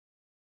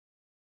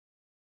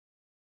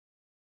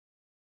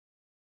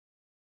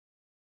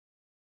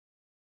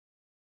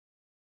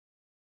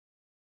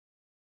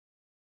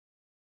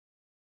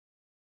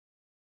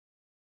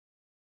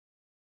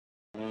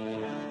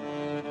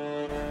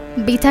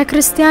ቤተ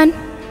ክርስቲያን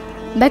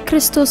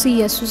በክርስቶስ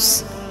ኢየሱስ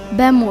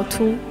በሞቱ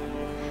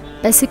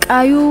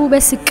በስቃዩ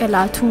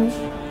በስቅላቱ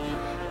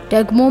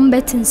ደግሞም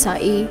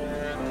በትንሳኤ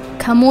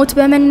ከሞት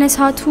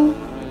በመነሳቱ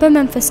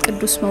በመንፈስ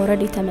ቅዱስ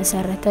መውረድ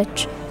የተመሰረተች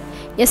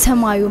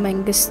የሰማዩ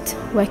መንግስት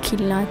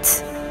ወኪል ናት።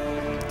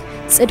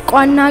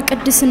 ጽድቋና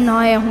ቅድስናዋ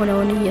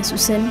የሆነውን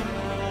ኢየሱስን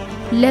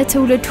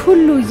ለትውልድ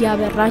ሁሉ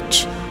ያበራች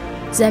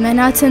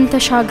ዘመናትን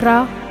ተሻግራ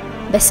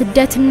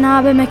በስደትና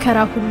በመከራ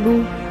ሁሉ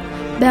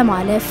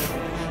በማለፍ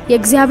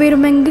የእግዚአብሔር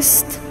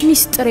መንግስት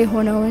ሚስጥር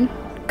የሆነውን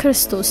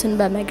ክርስቶስን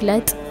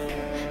በመግለጥ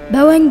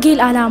በወንጌል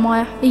ዓላማ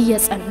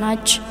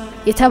እየጸናች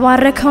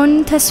የተባረከውን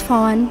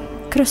ተስፋዋን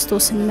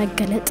ክርስቶስን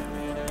መገለጥ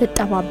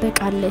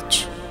ትጠባበቃለች።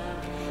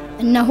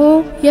 እነሆ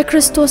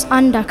የክርስቶስ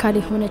አንድ አካል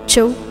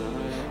የሆነችው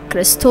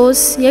ክርስቶስ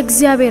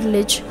የእግዚአብሔር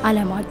ልጅ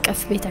ዓለም አቀፍ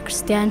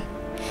ቤተክርስቲያን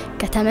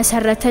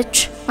ከተመሰረተች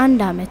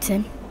 1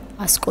 ዓመትን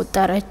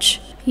አስቆጠረች።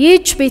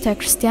 ይህች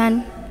ቤተክርስቲያን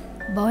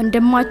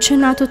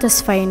በወንድማችን አቶ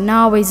ተስፋይና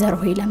ወይዘሮ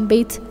ሄለን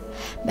ቤት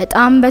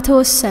በጣም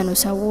በተወሰኑ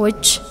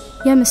ሰዎች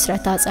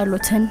የምስረታ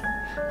ጸሎትን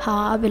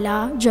ብላ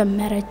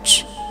ጀመረች።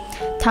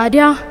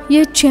 ታዲያ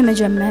ይህች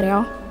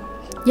የመጀመሪያው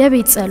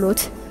የቤት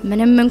ጸሎት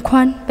ምንም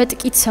እንኳን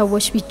በጥቂት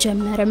ሰዎች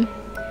ቢጀመርም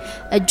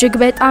እጅግ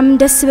በጣም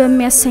ደስ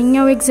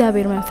በሚያሰኘው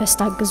የእግዚአብሔር መንፈስ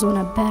ታግዞ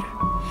ነበር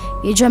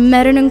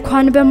የጀመርን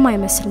እንኳን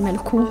በማይመስል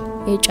መልኩ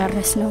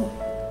የጨረስነው።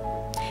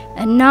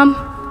 እናም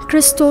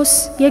ክርስቶስ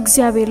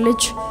የእግዚአብሔር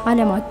ልጅ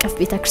ዓለም አቀፍ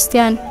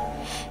ቤተክርስቲያን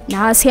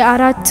ነሐሴ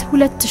 4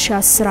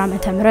 2010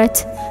 ዓመተ ምህረት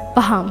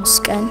በሐሙስ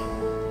ቀን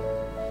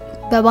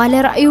በባለ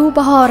ራእዩ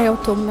በሐዋርያው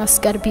ቶማስ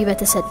ገርቢ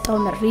በተሰጠው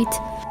ምሪት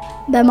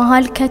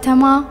በመሃል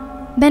ከተማ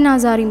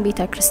በናዛሪን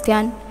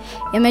ቤተክርስቲያን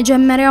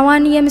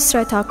የመጀመሪያዋን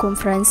የምስረታ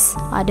ኮንፈረንስ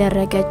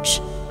አደረገች።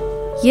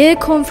 ይህ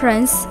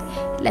ኮንፈረንስ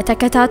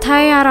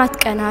ለተከታታይ 4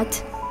 ቀናት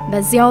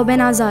በዚያው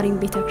በናዛሪን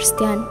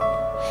ቤተክርስቲያን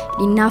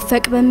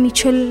ሊናፈቅ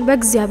በሚችል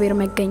በእግዚአብሔር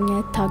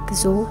መገኘት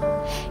ታግዞ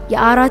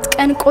የ4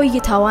 ቀን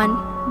ቆይታዋን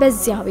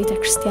በዚያ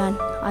ቤተክርስቲያን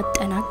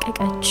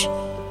አጠናቀቀች።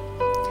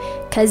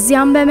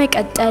 ከዚያም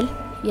በመቀጠል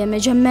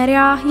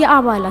የመጀመሪያ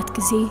የአባላት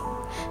ጊዜ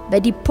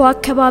በዲፖ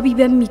አካባቢ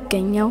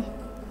በሚገኘው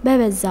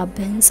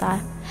በበዛብህ ህንጻ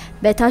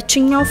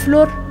በታችኛው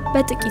ፍሎር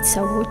በጥቂት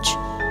ሰዎች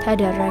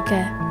ተደረገ።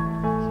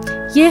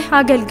 ይህ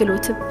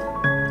አገልግሎት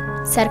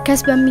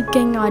ሰርከስ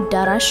በሚገኘው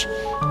አዳራሽ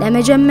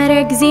ለመጀመሪያ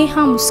ጊዜ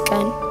ሐሙስ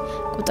ቀን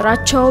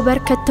ቁጥራቸው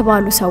በርከት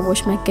ባሉ ሰዎች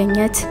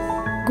መገኘት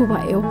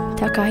ጉባኤው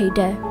ተካሄደ።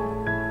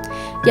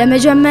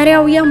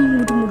 የመጀመሪያው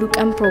የሙሉ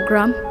ቀን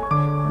ፕሮግራም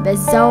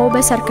በዛው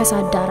በሰርከስ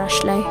አዳራሽ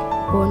ላይ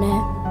ሆነ።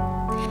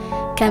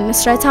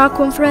 ከምስረታ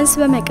ኮንፈረንስ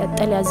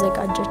በመቀጠል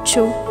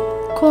ያዘጋጀችው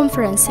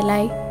ኮንፈረንስ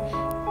ላይ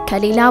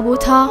ከሌላ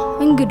ቦታ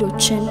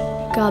እንግዶችን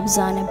ጋብዛ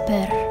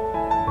ነበር።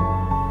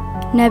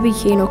 ነብይ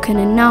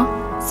ሄኖክንና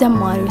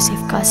ዘማሪው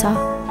ዮሴፍ ካሳ።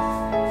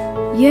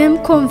 ይህም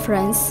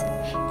ኮንፈረንስ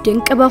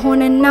ድንቅ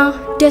በሆነና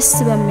ደስ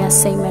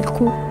በሚያሰኝ መልኩ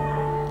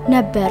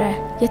ነበረ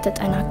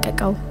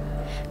የተጠናቀቀው።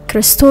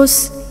 ክርስቶስ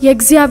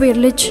የእግዚአብሔር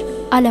ልጅ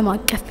ዓለም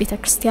አቀፍ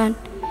ቤተክርስቲያን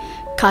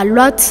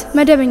ካሏት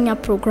መደበኛ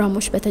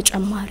ፕሮግራሞች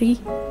በተጨማሪ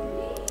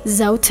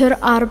ዘውትር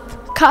አርብ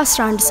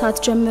ከ11 ሰዓት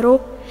ጀምሮ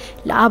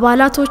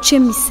ለአባላቶች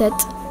የሚሰጥ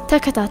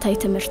ተከታታይ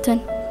ትምህርትን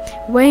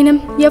ወይንም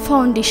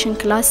የፋውንዴሽን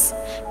ክላስ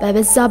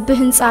በበዛብህ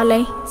ህንጻ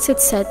ላይ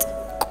ስትሰጥ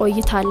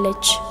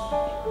ቆይታለች።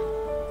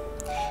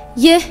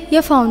 ይህ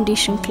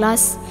የፋውንዴሽን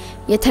ክላስ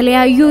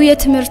የተለያዩ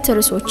የትምህርት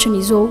ርዕሶችን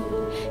ይዞ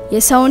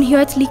የሰውን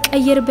ህይወት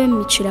ሊቀይር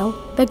በሚችለው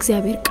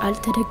በእግዚአብሔር ቃል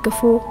ተደግፎ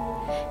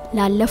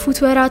ላለፉት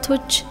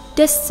ወራቶች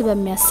ደስ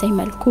በሚያሰኝ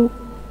መልኩ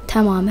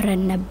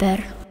ተማምረን ነበር።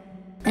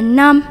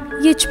 እናም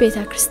ይህች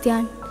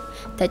ቤተክርስቲያን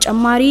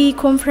ተጨማሪ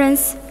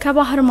ኮንፈረንስ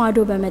ከባህር ማዶ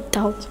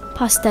በመጣው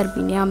ፓስተር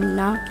ቢንያምና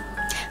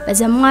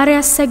በዘማሪ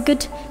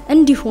ያሰግድ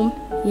እንዲሁም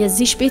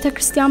የዚህ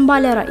ቤተክርስቲያን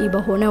ባለ ራእይ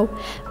በሆነው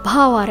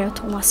በሐዋርያው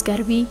ቶማስ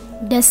ገርቢ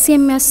ደስ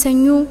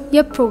የሚያሰኙ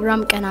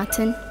የፕሮግራም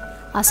ቀናትን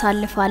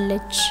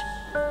አሳልፋለች።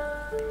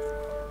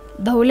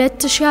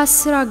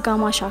 በ2010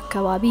 አጋማሽ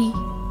አካባቢ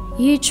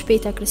ይህች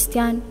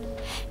ቤተክርስቲያን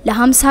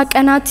ለ50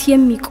 ቀናት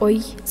የሚቆይ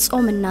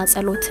ጾምና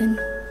ጸሎትን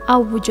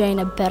አውጃ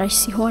የነበረች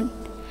ሲሆን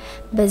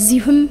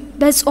በዚህም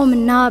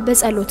በጾምና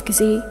በጸሎት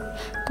ጊዜ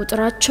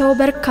ቁጥራቸው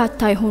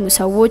በርካታ የሆኑ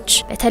ሰዎች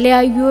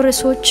በተለያዩ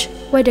ርዕሶች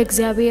ወደ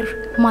እግዚአብሔር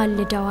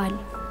ማልደዋል።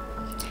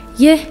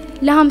 ይህ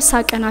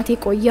ለ50 ቀናት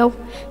የቆየው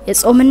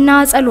የጾምና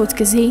ጸሎት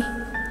ጊዜ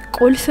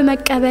ቁልፍ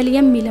መቀበል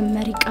የሚል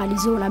መሪ ቃል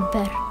ይዞ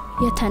ነበር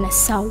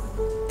የተነሳው።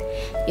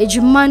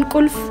 የጅማን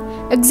ቁልፍ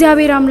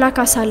እግዚአብሔር አምላክ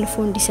አሳልፎ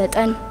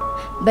እንዲሰጠን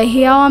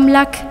በሕያው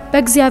አምላክ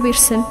በእግዚአብሔር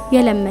ስም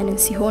የለመንን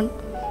ሲሆን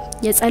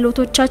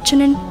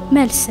የጸሎቶቻችንን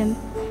መልስም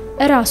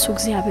ራሱ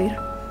እግዚአብሔር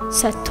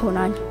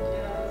ሰጥቶናል።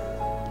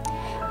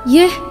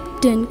 ይህ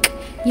ድንቅ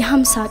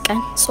የ50 ቀን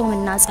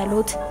ጾምና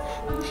ጸሎት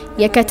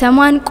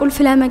የከተማን ቁልፍ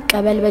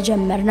ለመቀበል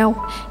በጀመርነው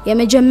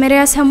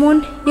የመጀመሪያ ሰሞን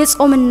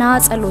የጾምና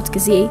ጸሎት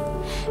ጊዜ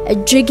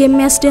እጅግ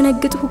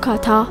የሚያስደነግጥ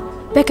ሁካታ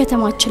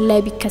በከተማችን ላይ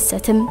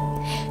ቢከሰትም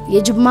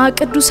የጅማ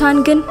ቅዱሳን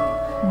ግን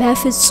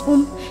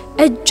በፍጹም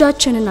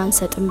እጃችንን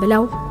አንሰጥም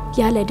ብለው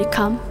ያለ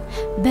ድካም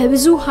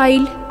በብዙ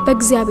ኃይል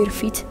በእግዚአብሔር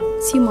ፊት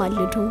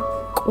ሲማልዱ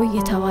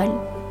ቆይተዋል።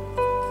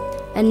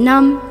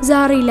 እናም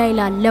ዛሬ ላይ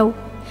ላለው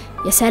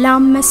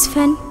የሰላም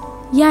መስፈን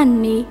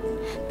ያኔ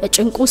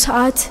በጭንቁ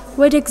ሰዓት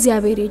ወደ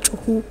እግዚአብሔር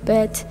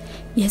የጮሁበት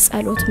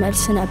የጸሎት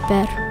መልስ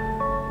ነበር።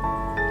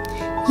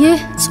 ይህ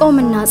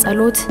ጾምና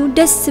ጸሎት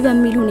ደስ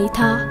በሚል ሁኔታ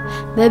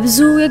በብዙ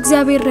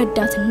የእግዚአብሔር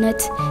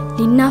ረዳትነት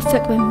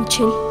ሊናፈቅ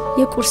በሚችል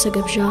የቁርስ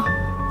ግብዣ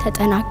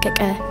ተጠናቀቀ።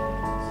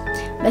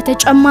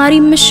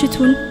 በተጨማሪም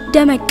ምሽቱን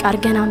ደመቅ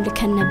አርገን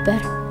አምልከን ነበር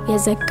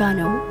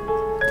የዘጋነው።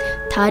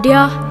 ታዲያ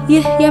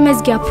ይህ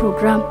የመዝጊያ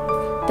ፕሮግራም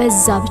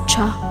በዛ ብቻ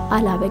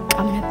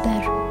አላበቃም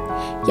ነበር።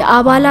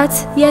 የአባላት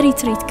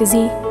የሪትሪት ጊዜ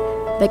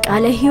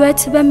በቃለ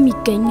ሕይወት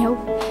በሚገኘው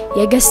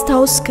የጌስት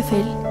ሃውስ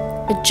ክፍል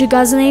እጅግ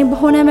አዝናኝ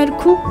በሆነ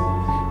መልኩ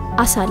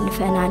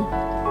አሳልፈናል።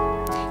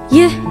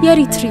 ይህ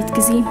የሪትሪት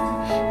ጊዜ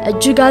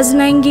እጅግ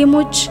አዝናኝ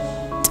ጌሞች፣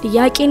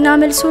 ጥያቄና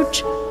መልሶች፣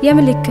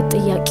 የምልክት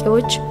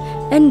ጥያቄዎች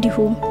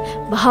እንዲሁም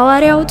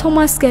በሐዋርያው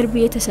ቶማስ ገርቢ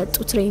የተሰጡ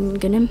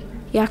ትሬኒንግንም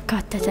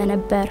ያካተተ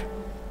ነበር።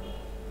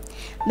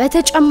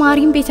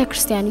 በተጨማሪም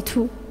ቤተክርስቲያኒቱ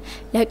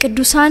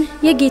ለቅዱሳን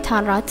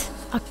የጌታን ራት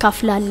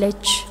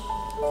አካፍላለች።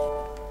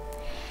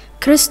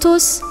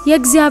 ክርስቶስ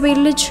የእግዚአብሔር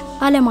ልጅ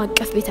ዓለም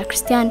አቀፍ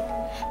ቤተክርስቲያን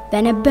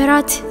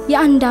በነበራት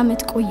የአንድ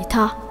ዓመት ቆይታ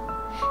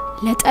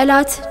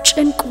ለጠላት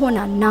ጭንቅ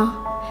ሆናና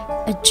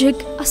እጅግ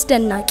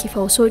አስደናቂ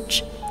ፈውሶች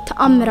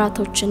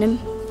ተአምራቶችንም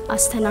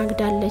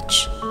አስተናግዳለች።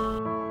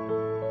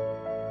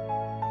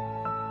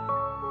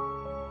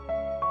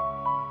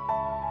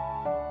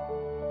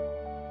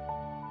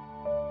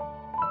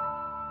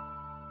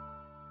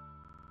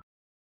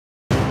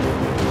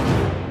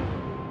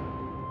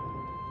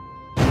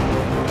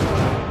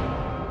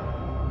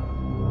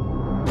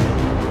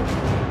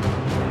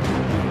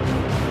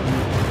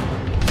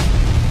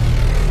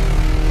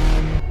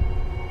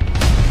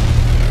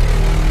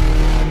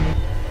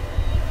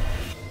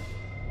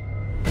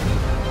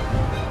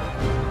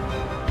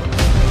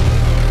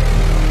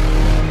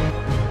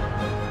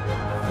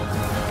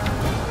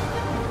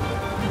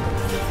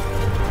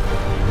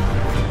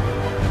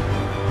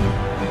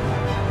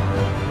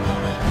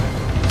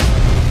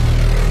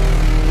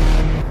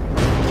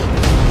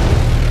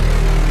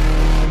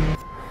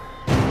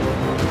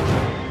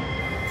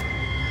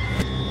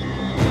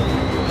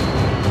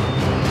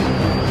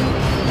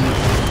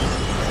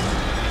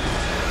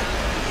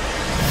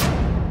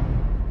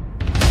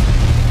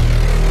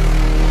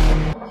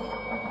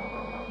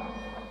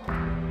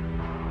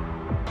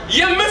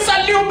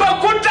 የምጸልዩበት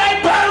ጉዳይ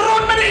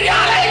በሩን ምን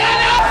ያለ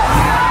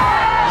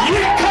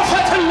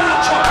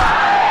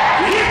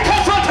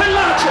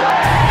ይከፈትላችሁ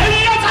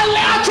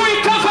እየጸለያችሁ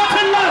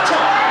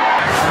ይከፈትላችሁ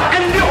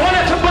እንዲሆነ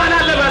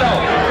ትባላለህ በለው።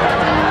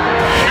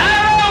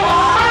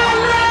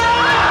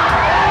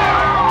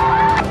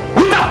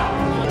 ውጣ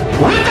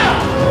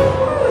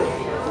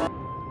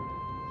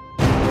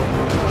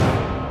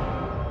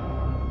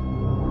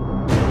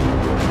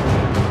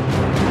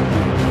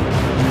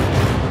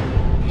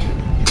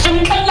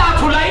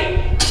ጭንቅላቱ ላይ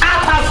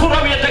ጫት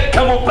አስረው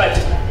የደከሙበት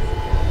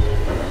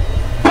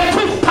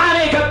በቱፋኔ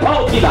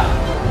የገባው ይላል።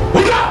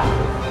 ውጣ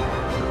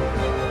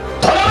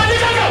ቶሎ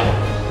በልቀቀው።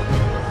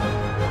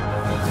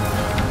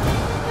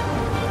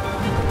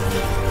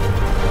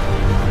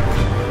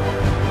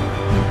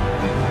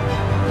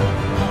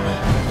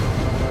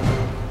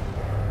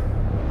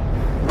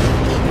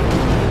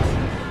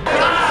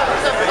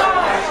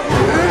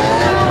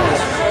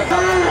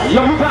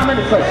 የሙታ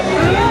መንፈስ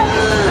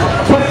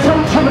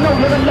በሰምተም ነው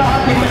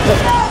የበላሃት የምትል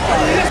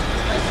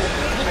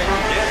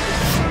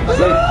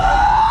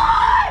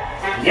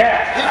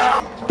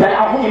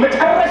አሁን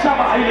የመጨረሻ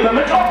በኃይል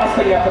በመጫወት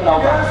አስተኛት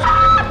እናውጋ።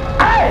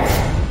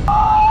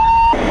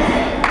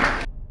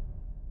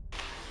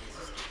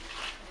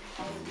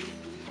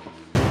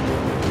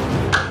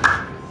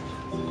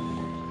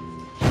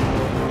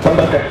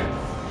 ተንበርከክ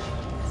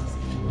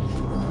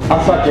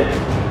አሳጀድ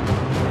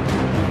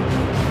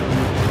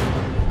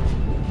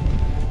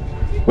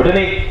ወደኔ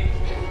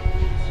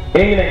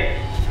እኔ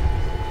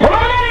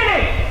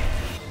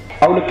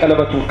አውልቅ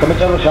ቀለበቱ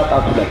ከመጨረሻ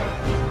ጣቱ ላይ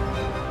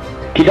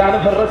ኪዳኑ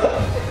ፈረሰ።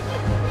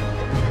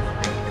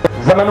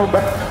 ዘመኑ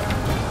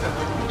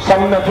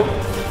ሰውነቱ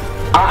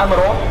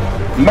አእምሮ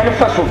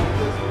መንፈሱ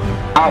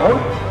አሁን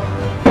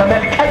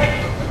በመልቀቅ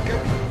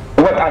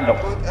ወጣለው።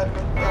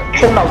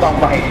 ጩናው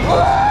ዛምባይ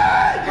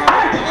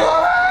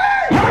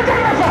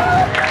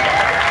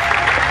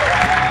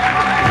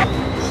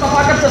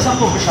ተፋቀር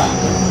ተሰጥቶብሻል።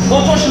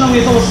 ፎቶሽ ነው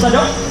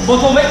የተወሰደው።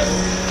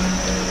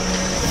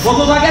 ፎቶ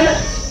ታገለ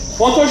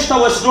ፎቶሽ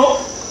ተወስዶ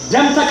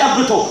ደም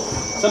ተቀብቶ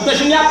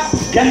ሰምተሽኛል።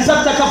 ገንዘብ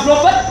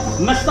ተከፍሎበት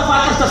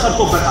መስተፋቅር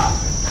ተሰርቶበታል።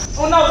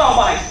 ጩናው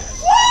ዛምባይ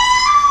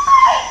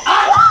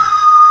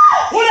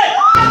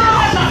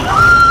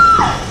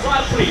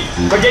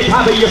በጌታ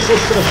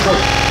በኢየሱስ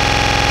ክርስቶስ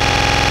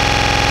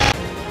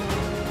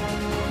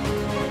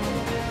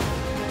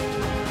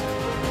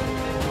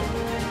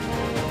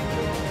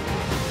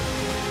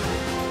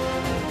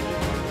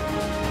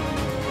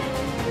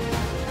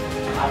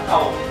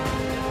አጣው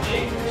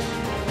ቼክ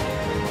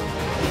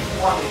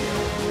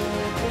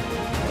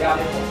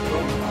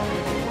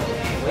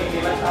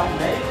የመጣው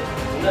ላይ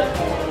ሁለት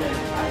ሆነ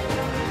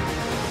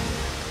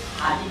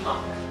አሊማ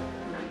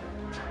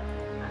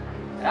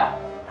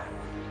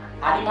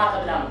አሊማ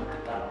ተብላ ነው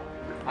የምትጠራው።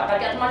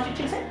 አታውቂያትም ማለት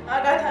ይችላል?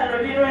 አውቃታለሁ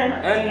ቢሮዬን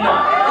እና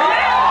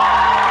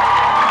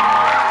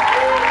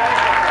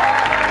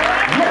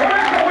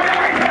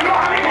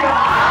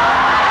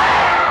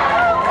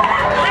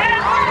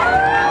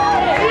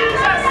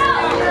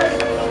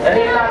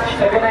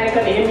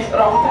ተገናኝተን ይሄ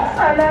ሚስጥራው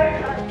ታላቅ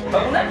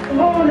በእውነት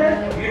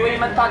ቢሮ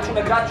የመጣችሁ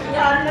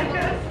ነግራችሁኛል።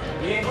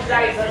 ይሄ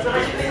ጉዳይ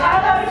ዘርዝረሽልኝ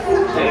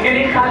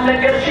እንግዲህ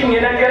ካልነገርሽኝ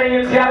የነገረኝ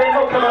እግዚአብሔር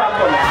ነው።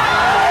 ከመራከው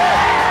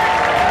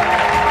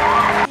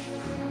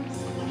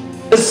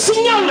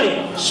እዚህኛው ላይ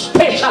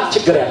ስፔሻል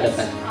ችግር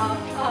ያለበት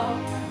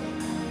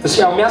እሺ፣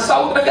 ያው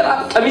የሚያሳውቅ ነገር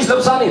አለ። ቀሚስ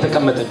ለብሳ ነው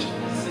የተቀመጠች።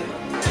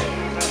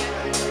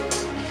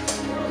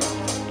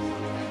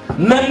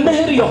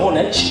 መምህር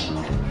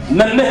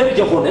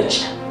የሆነች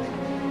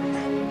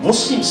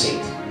ሙስሊም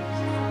ሴት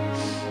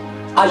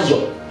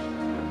አየው።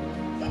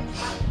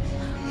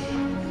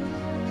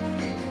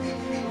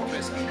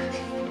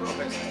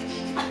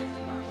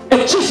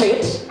 እቺ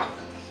ሴት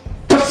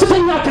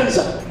ከፍተኛ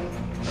ገንዘብ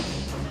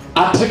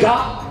አድርጋ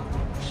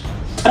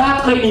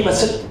ጥራጥሬ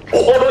የሚመስል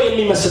ቆሎ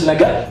የሚመስል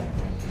ነገር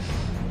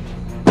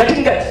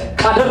በድንገት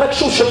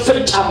ካደረግሽው ሽፍን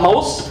ጫማ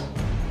ውስጥ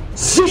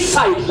ዚህ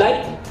ሳይድ ላይ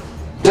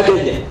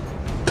ተገኘ።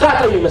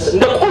 ጥራጥሬ የሚመስል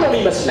እንደ ቆሎ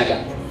የሚመስል ነገር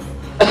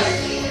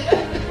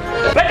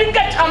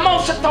በድንገት ጫማው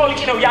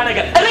ስታወልቂ ነው ያ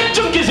ነገር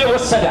ረጅም ጊዜ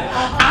ወሰደ።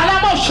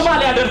 ዓላማው ሽባ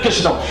ሊያደርግሽ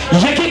ነው።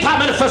 የጌታ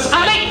መንፈስ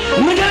አለኝ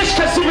ንገርሽ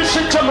ከዚህ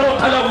ምሽት ጀምሮ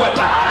ተለወጠ።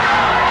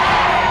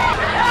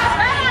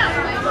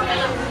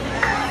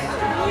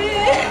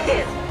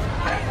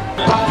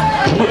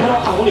 ንገረው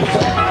አሁን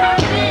ይፈታ።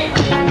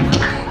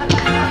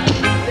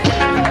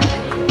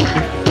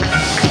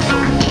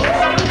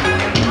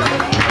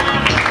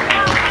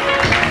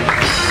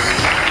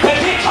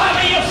 በጌታ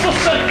በኢየሱስ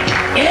ስም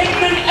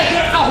ይህንን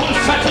እግር አሁን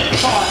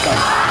ፈትቼዋለሁ።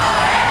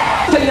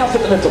 ተኛ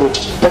ፍጥነት ሩጭ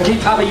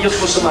በጌታ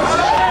በኢየሱስ ስም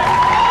አዝሽ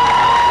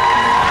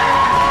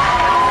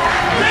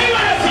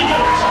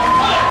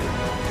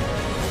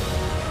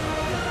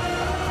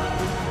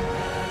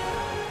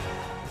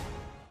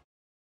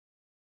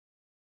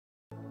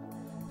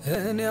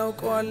እኔ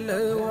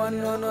አውቀዋለሁ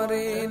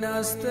አኗኗሬን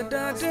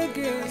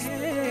አስተዳደጌን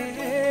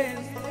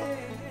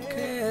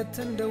ከየት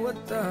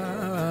እንደወጣሁ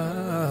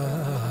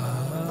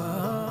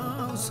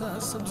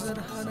ሳስብ ዘር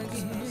ሐረጌ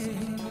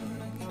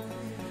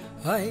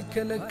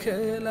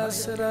አይከለከል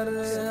አሰራር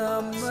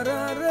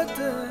አመራረጥ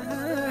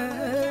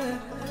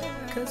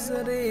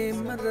ከዘሬ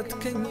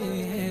መረጥከኝ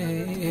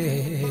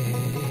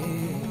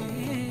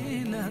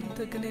ላንተ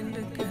ግን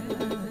እንደገ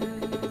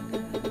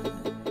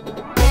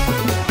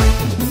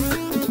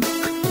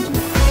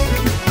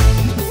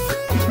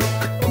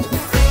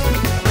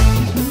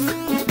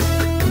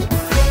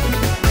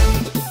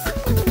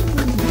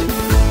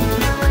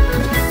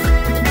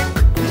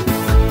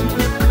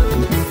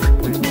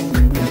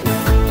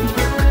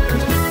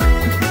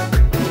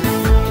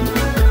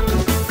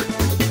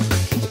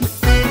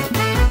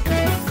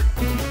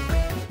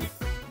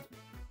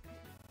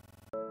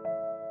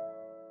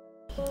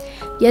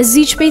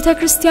የዚች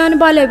ቤተክርስቲያን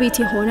ባለቤት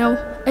የሆነው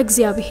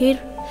እግዚአብሔር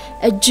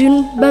እጅን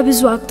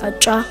በብዙ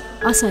አቅጣጫ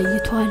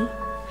አሳይቷል።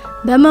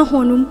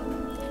 በመሆኑም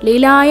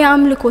ሌላ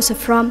የአምልኮ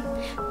ስፍራም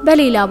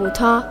በሌላ ቦታ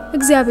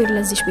እግዚአብሔር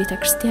ለዚች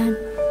ቤተክርስቲያን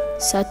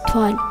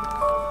ሰጥቷል።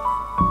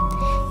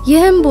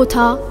 ይህም ቦታ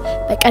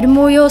በቀድሞ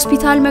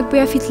የሆስፒታል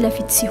መግቢያ ፊት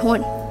ለፊት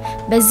ሲሆን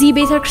በዚህ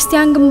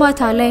ቤተክርስቲያን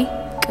ግንባታ ላይ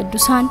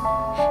ቅዱሳን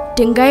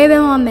ድንጋይ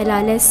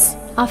በማመላለስ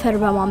አፈር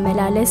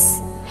በማመላለስ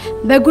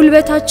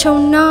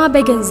በጉልበታቸውና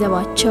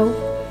በገንዘባቸው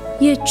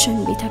ይህችን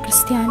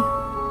ቤተክርስቲያን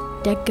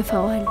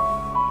ደግፈዋል።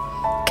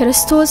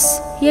 ክርስቶስ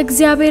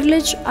የእግዚአብሔር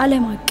ልጅ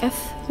ዓለም አቀፍ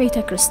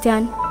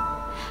ቤተክርስቲያን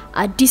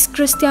አዲስ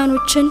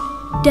ክርስቲያኖችን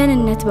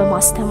ደህንነት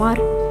በማስተማር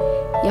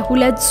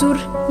የሁለት ዙር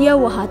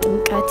የውሃ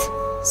ጥምቀት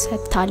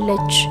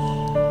ሰጥታለች።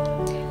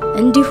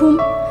 እንዲሁም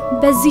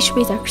በዚህ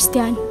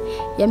ቤተክርስቲያን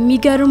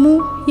የሚገርሙ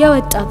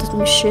የወጣቶች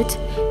ምሽት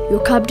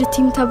ዮካብድ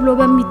ቲም ተብሎ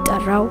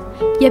በሚጠራው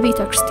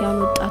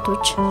የቤተክርስቲያን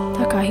ወጣቶች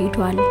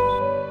ተካሂዷል።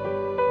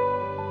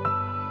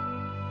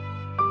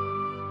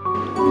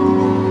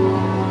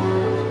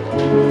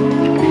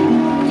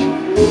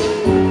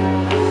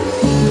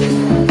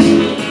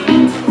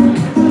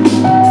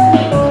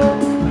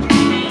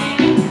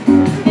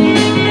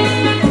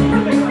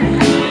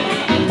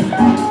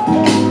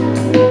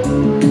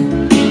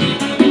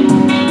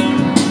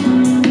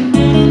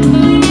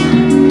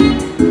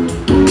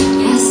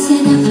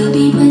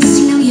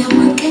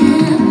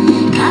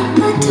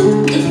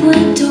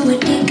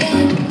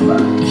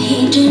 He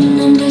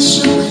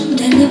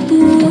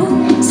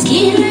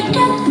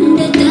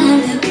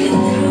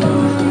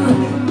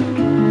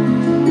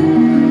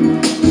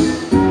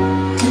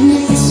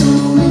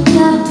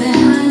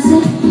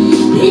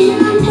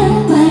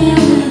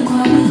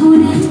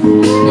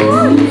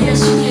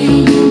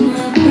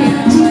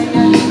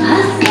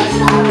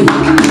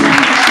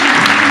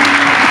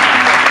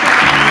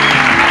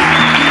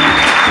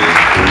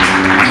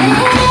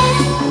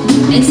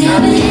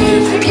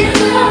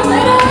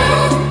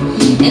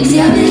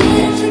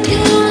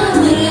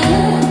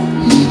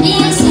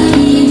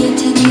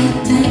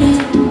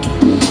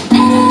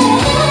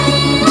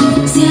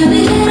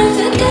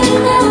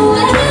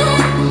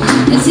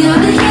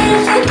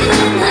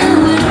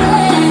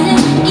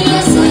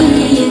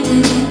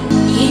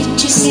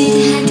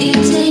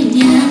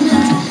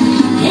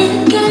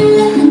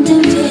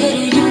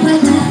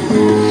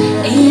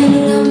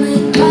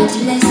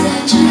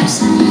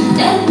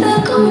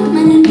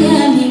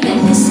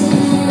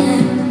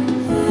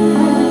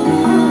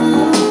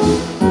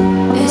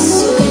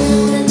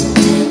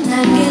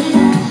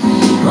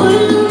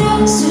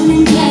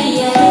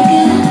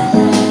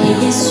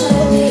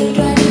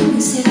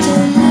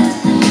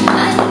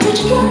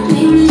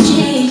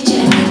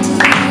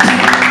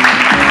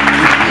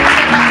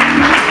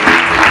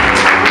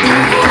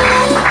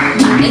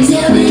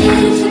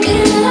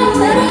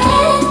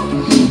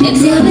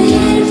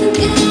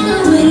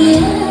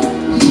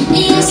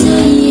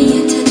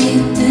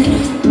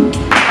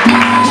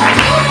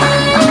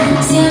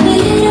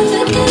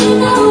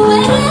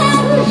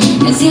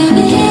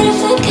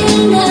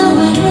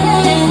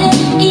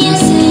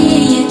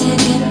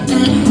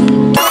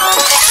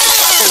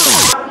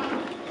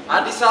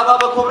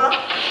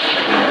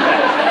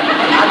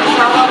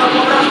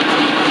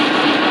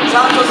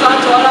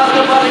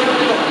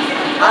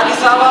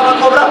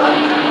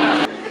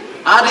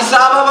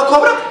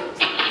በኮብራ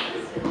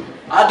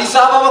አዲስ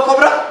አበባ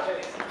በኮብራ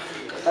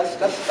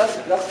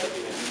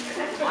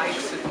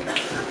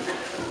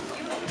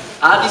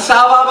አዲስ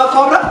አበባ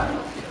በኮብራ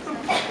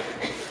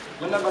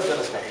ምን ነበር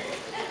ደረስካ?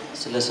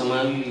 ስለ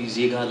ሰማያዊ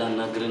ዜጋ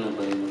ላናግር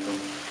ነበር የመጣው።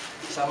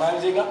 ሰማያዊ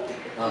ዜጋ?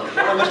 አዎ።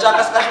 ምርጫ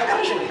ቀስቃሽ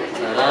ነገርሽ እንዴ?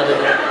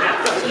 አይደለም።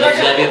 ስለ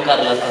እግዚአብሔር ቃል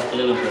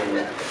ላካፍል ነበር።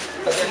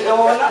 እስኪ ደግሞ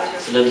ወላ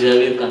ስለ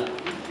እግዚአብሔር ቃል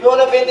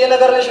የሆነ ጴንጤ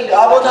ነገር ነሽ እንዴ?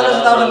 አቦ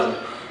ተነስታው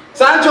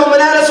ሳንቾ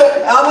ምን ያለ ሰው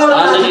አቦ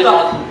ተነስታው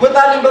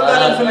ወጣልኝ በቃ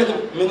አልፈልግም።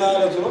 ምን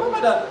ያለ ሰው ነው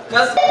መዳን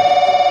ከስ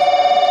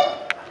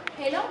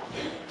ሄሎ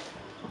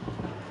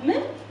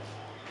ምን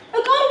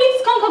እቃው እንዴት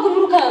እስካሁን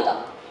ከጉምሩክ አይወጣ?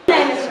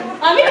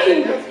 አሜን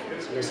ይሁን።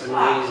 ስለ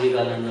ሰማያዊ ዜጋ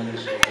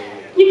ላናግር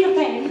ይቅርታ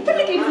ይሄን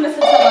ትልቅ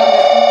ይመስል ሰባለ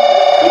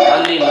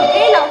አንዴና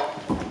ሄሎ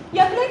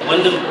ያፍለክ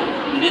ወንድም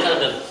እንዴት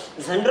አደረ?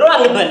 ዘንድሮ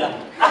አልበላም።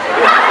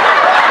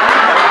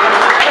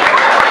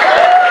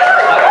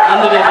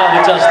 አንድ ደቂቃ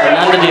ብቻ አስተና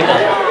አንድ ደቂቃ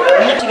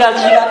እቺ ጋር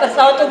እዚህ ጋር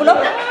ቀሳውጥ ብሎ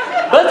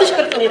በዚህ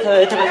ቅርጽ ነው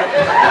የተበለጠ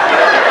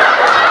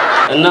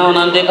እና አሁን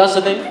አንድ ደቂቃ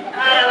ሰጠኝ።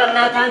 ኧረ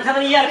በእናትህ አንተ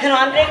ምን እያልክ ነው?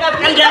 አንድ ደቂቃ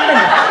ቀልዳለህ።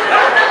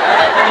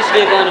 ትንሽ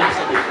ደቂቃ ነው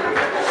ሰጠኝ።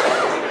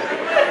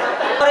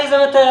 ወሬ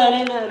ዘመተ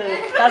እኔን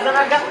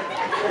ታዘናጋ።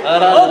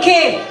 ኦኬ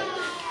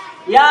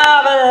ያ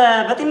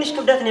በትንሽ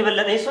ክብደት ነው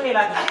የበለጠ እሱን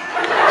ይላካ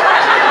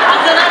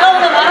አዘናጋው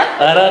ነው ማለት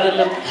ኧረ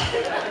አይደለም።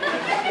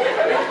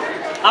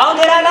 አሁን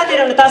የራላት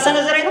ነው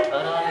ልታሰነዝረኝ ነው?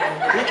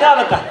 ንካ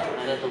በቃ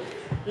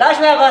ላሽ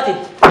ወይ አባቴ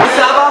አዲስ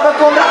አበባ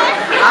በኮብራ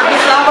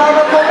አዲስ አበባ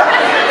በኮብራ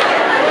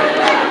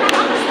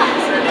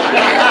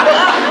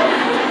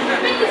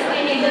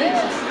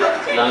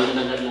ለአንድ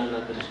ነገር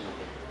ላናግርሽ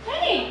ነበር።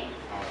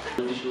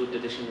 እንዲሽ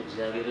ወደደሽን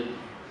እግዚአብሔርን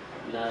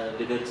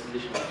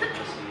ልገልጽልሽ ነው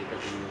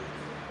የተገኘው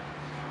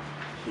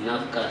እና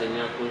ፈቃደኛ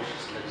ከሆንሽ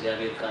ስለ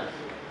እግዚአብሔር ቃል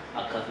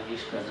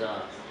አካፍዬሽ ከዛ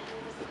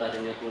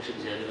ፈቃደኛ ከሆንሽ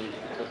እግዚአብሔርን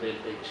እንድትቀበል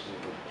ልጠይቅሽ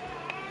ነበር።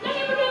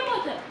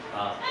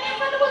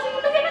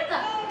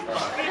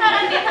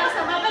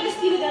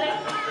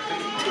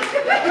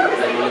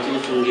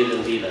 ማቴዎስ ወንጌል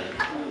እንዲህ ይላል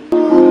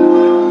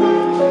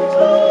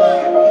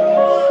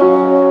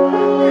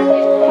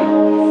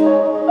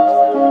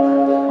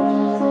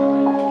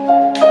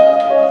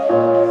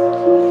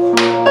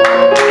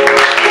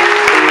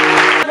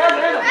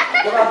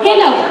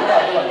ሄሎ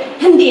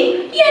እንዴ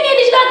የኔ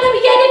ልጅ ላንተ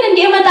ብያለሁ እንዴ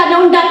እመጣለሁ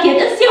እንዳትሄድ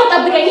እዚያው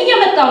ጠብቀኝ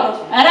እየመጣሁ ነው።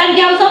 ኧረ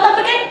እንዲያው ሰው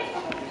ጠብቀኝ።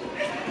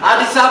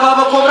 አዲስ አበባ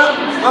በኮብራ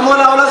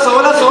በሞላ ሁለት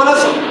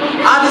ሰው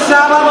አዲስ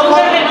አበባ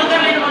በኮብራ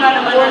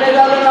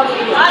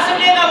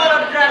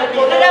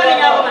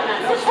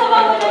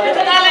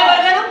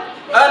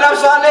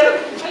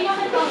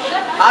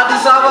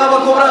አዲስ አበባ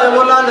በኮብራ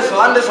የሞላ አንድ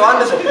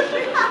ሰው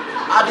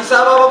አዲስ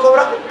አበባ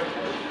በኮብራ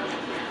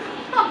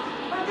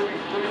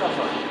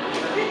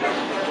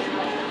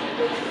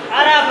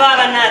ኧረ አባ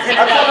በእናትህ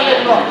ኧረ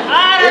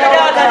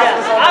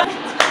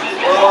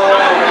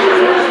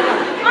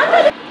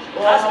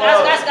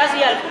ቀስ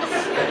እያልክ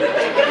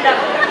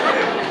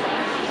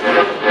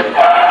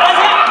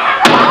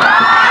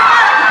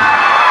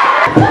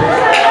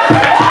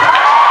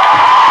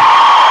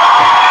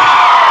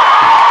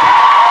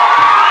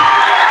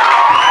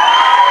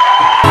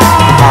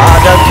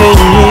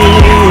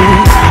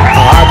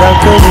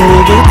አዳንከኝ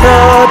ጌታ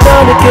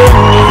አዳንከኝ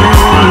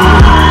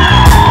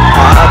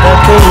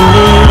አዳንከኝ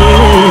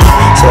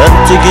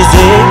ስንት ጊዜ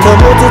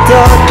ከሞት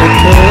ታደገኝ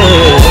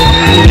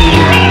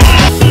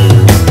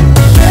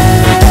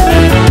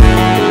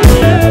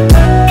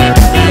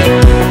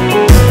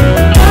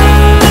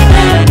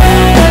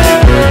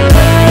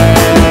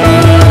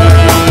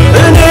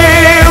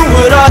እኔው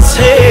ራሴ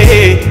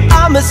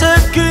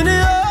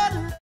አመሰግናለሁ።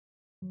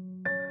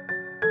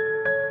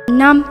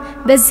 እናም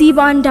በዚህ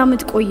በአንድ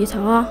ዓመት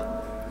ቆይታዋ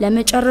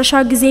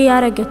ለመጨረሻ ጊዜ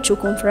ያረገችው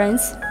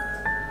ኮንፈረንስ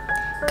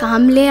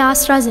ከሐምሌ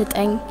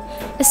 19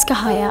 እስከ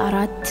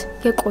 24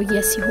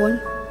 የቆየ ሲሆን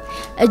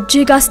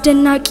እጅግ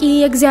አስደናቂ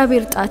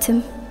የእግዚአብሔር ጣትም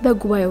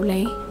በጉባኤው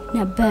ላይ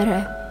ነበረ።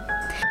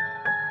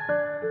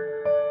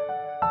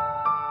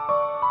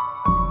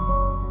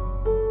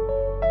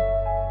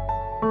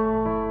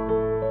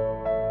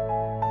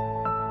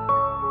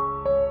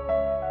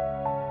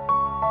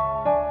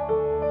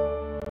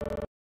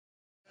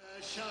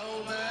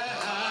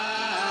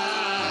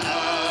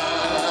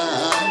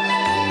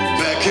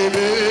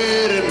 በክብር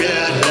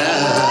ሚያራ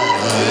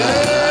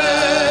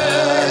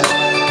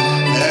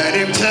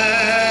እኔም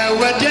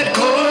ተወደድኩ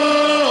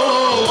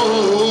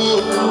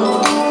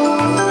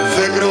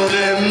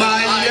ፍቅሩንም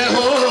አየሁ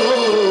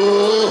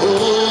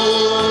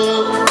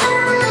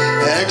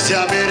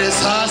እግዚአብሔር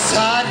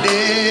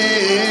ሳሳልኝ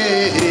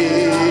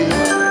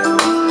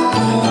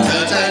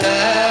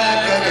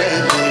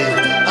ተጠነቀቀልኝ።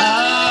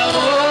 አዎ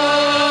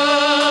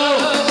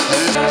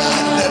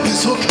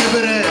ለብዙ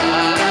ክብር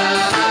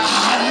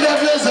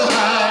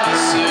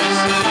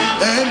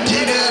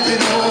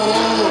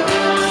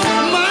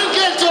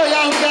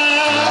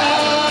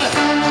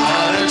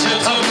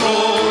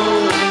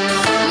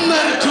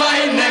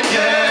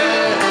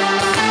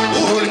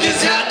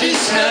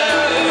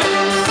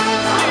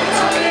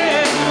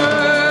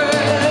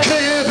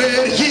ክብር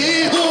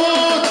ይሁን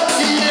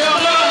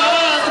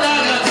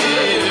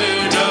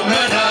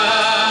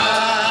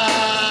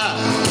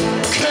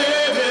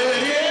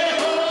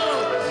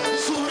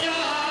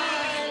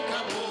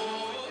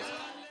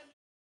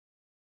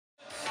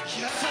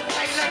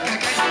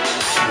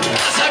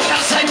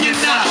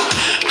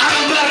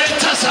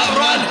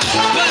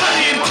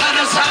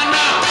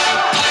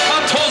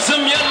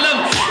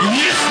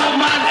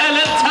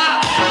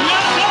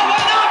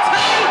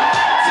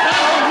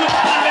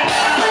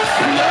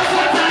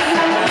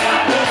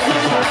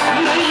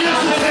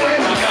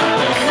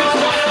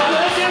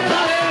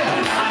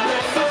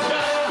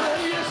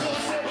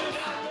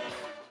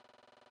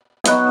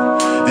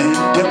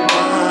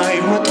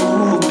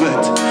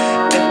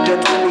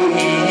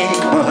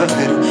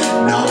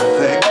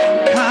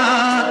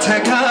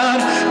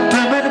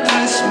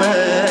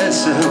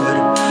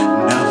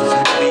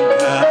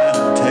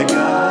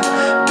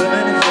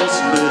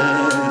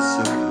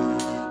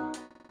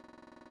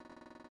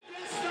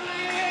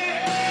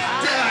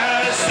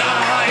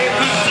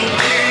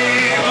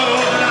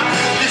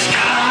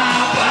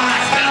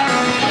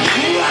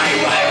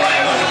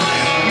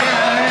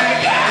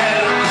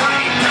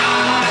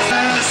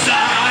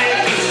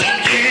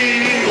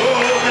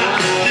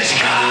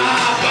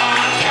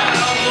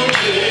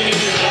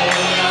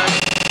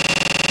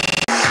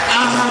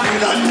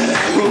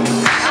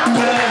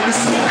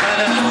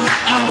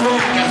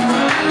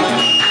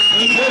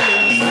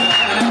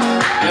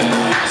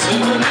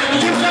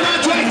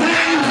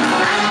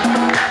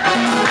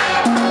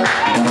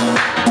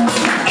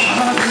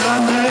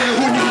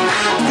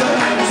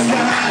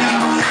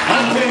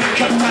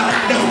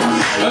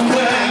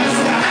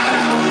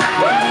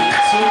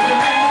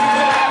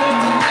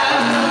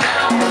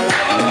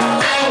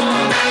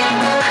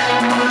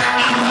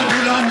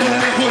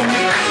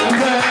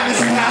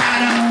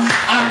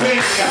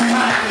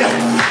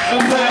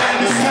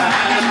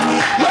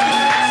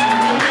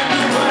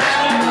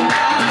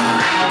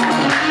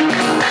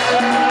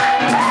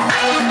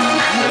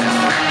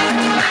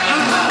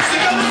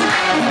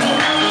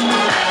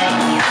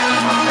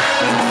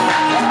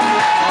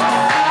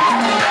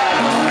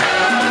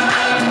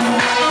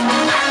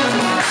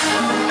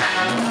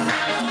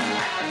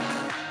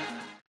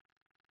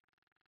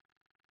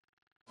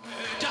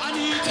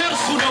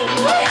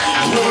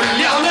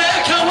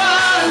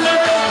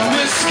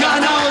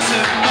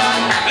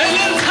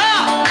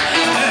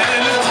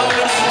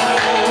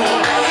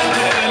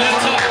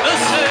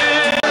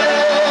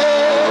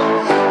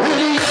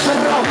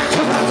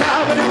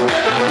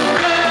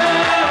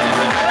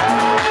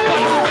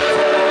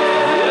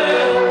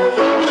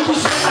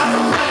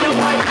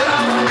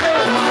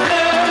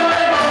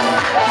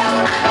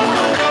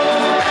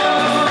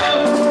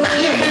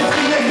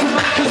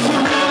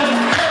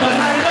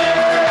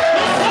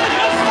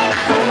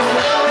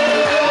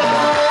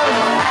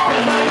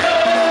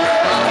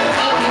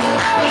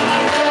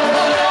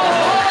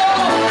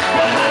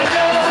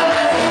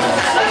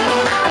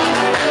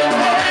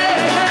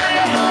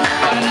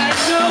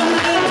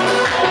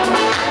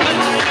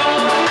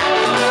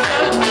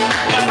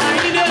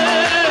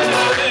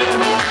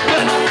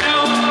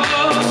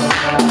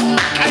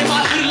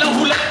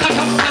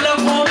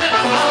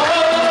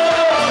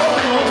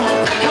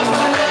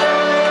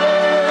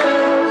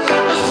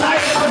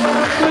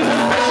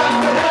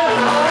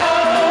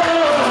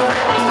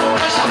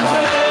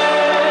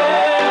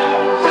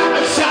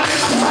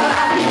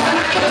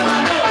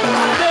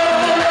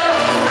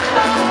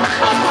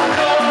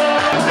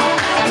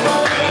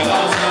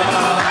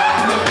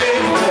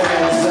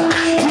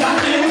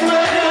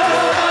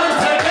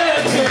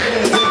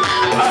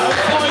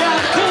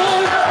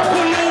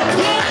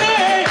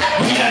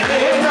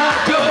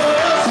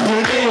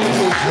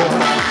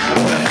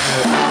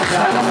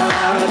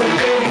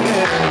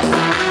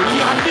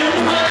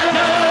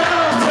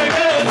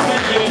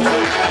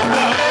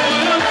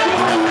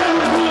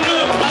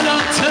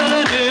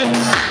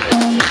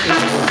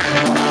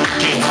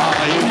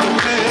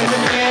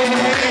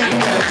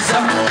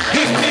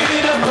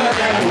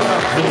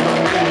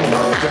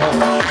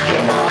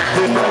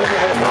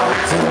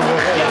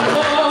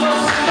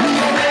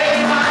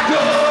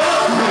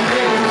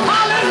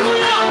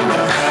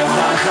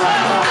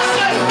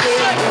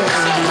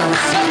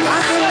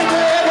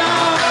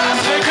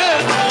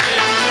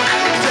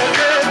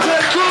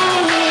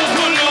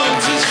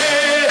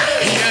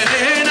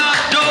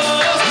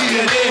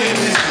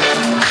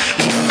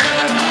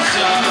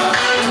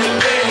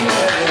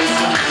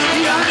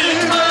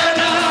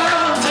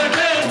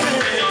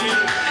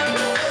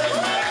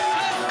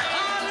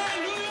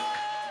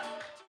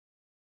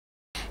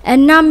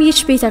እናም ይህች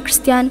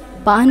ቤተክርስቲያን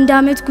በአንድ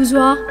አመት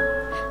ጉዞዋ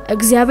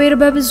እግዚአብሔር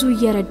በብዙ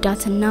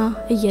እየረዳትና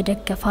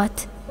እየደገፋት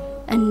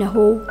እነሆ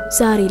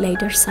ዛሬ ላይ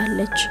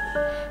ደርሳለች።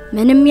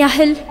 ምንም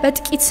ያህል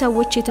በጥቂት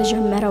ሰዎች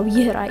የተጀመረው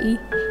ይህ ራእይ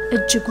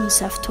እጅጉን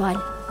ሰፍቷል።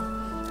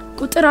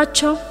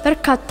 ቁጥራቸው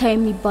በርካታ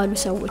የሚባሉ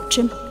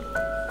ሰዎችም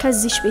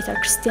ከዚህ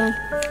ቤተክርስቲያን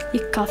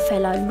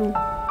ይካፈላሉ።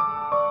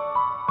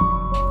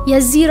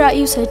 የዚህ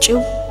ራእዩ ሰጪው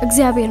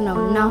እግዚአብሔር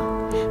ነውና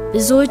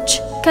ብዙዎች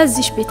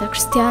ከዚህ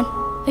ቤተክርስቲያን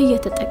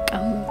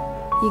እየተጠቀሙ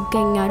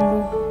ይገኛሉ።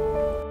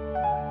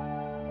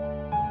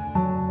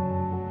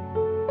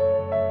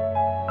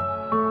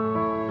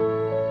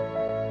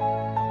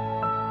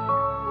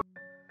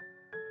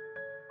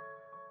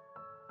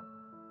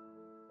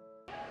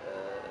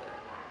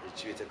 እቺ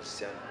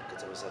ቤተክርስቲያን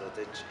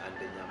ከተመሰረተች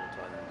አንደኛ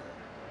ዓመቷን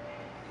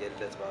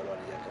የለት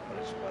በዓሏን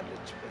እያከበረች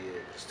ባለች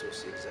የክርስቶስ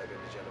የእግዚአብሔር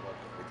ልጅ ዓለም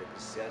አቀፍ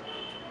ቤተክርስቲያን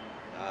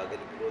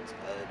አገልግሎት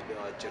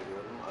እድሜዋ አጭር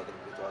ቢሆንም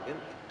አገልግሎቷ ግን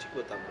እጅግ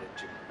በጣም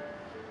ረጅም ነው።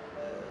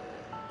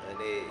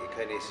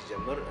 ከኔ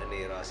ሲጀምር እኔ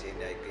ራሴን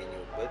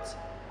ያገኘሁበት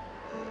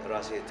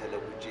ራሴ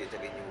ተለውጬ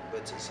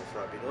የተገኘሁበት ስፍራ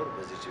ቢኖር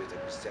በዚህች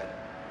ቤተክርስቲያን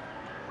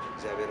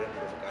እግዚአብሔርን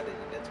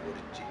በፈቃደኝነት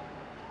ወርጄ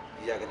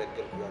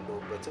እያገለገልኩ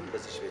ያለሁበትም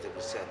በዚህች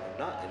ቤተክርስቲያን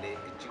ነውና እኔ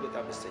እጅግ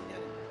በጣም ደስተኛ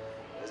ነኝ።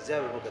 እዚያ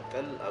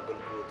በመቀጠል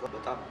አገልግሎቷ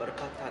በጣም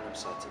በርካታ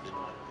ነፍሳት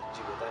ድነዋል።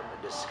 እጅግ በጣም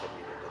ደስ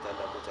ከሚለው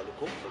በታላቁ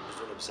ተልእኮ ብዙ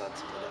ነፍሳት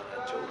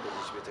መዳናቸው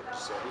በዚህች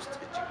ቤተክርስቲያን ውስጥ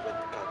እጅግ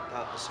በርካታ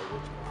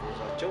ሰዎች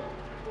መፈወሳቸው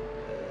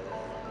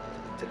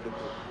ትልቁ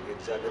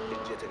የእግዚአብሔር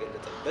እጅ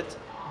የተገለጠበት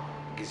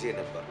ጊዜ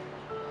ነበር።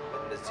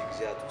 በእነዚህ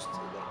ጊዜያት ውስጥ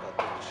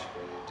በርካቶች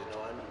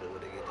ድነዋል፣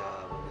 ወደ ጌታ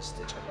መንግስት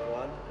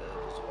ተጨምረዋል፣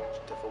 ብዙዎች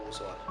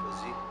ተፈውሰዋል።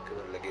 በዚህ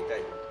ክብር ለጌታ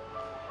ይሁን።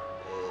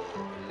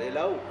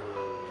 ሌላው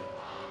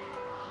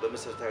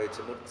በመሰረታዊ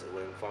ትምህርት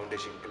ወይም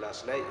ፋውንዴሽን ክላስ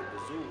ላይ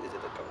ብዙ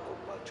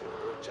የተጠቀምኩባቸው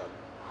ነገሮች አሉ።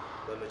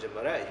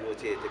 በመጀመሪያ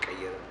ህይወቴ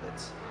የተቀየረበት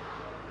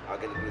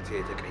አገልግሎቴ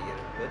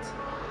የተቀየረበት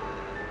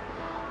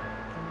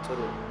ጥሩ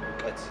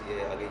እውቀት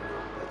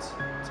ያገኘሁበት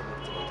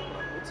ትምህርት ነው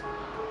የተማርኩት።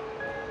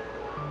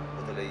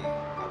 በተለይ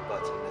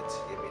አባትነት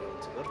የሚለው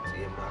ትምህርት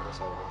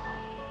የማረሳው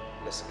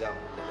ለስጋም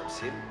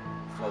ለነፍሴም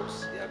ፈውስ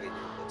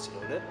ያገኘሁበት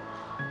ስለሆነ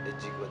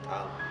እጅግ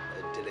በጣም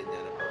እድለኛ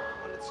ነበር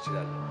ማለት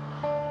ይችላል።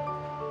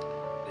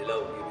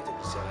 ሌላው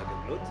የቤተክርስቲያን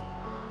አገልግሎት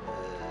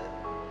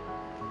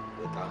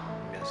በጣም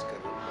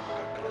የሚያስገርም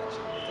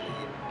በመካከላችን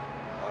በተለይ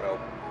ሐዋርያው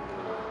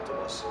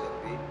ቶማስ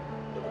ገርቤ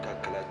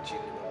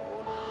በመካከላችን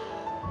በመሆን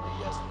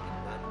እያስጠናን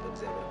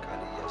በእግዚአብሔር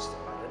ቃል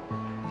እያስተማረን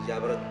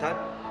እያበረታን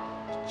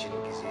እችን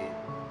ጊዜ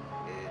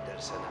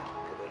ደርሰናል።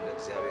 ክብር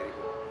ለእግዚአብሔር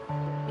ይሁን።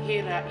 ይሄ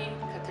ራእይ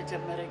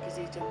ከተጀመረ ጊዜ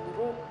ጀምሮ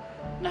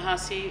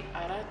ነሐሴ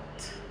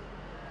 4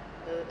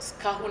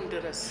 እስካሁን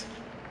ድረስ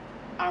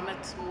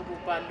አመት ሙሉ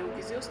ባለው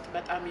ጊዜ ውስጥ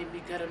በጣም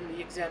የሚገርም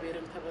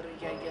የእግዚአብሔርን ክብር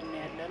እያየን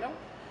ያለነው።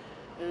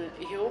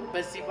 ይሄውም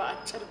በዚህ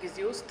በአጭር ጊዜ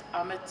ውስጥ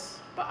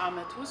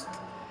በአመት ውስጥ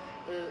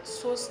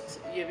 3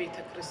 የቤተ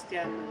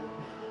ክርስቲያን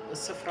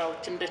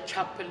ስፍራዎች እንደ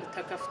ቻፕል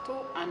ተከፍቶ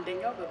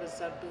አንደኛው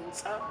በበዛብህ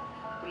ህንጻ፣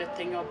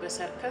 ሁለተኛው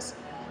በሰርከስ፣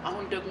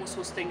 አሁን ደግሞ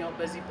ሶስተኛው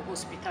በዚህ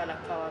በሆስፒታል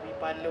አካባቢ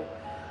ባለው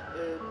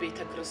ቤተ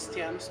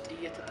ክርስቲያን ውስጥ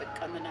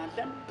እየተጠቀምን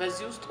አለን።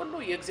 በዚህ ውስጥ ሁሉ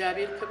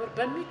የእግዚአብሔር ክብር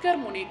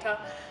በሚገርም ሁኔታ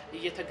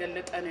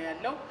እየተገለጠ ነው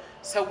ያለው።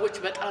 ሰዎች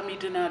በጣም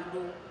ይድናሉ፣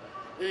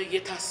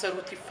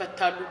 የታሰሩት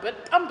ይፈታሉ።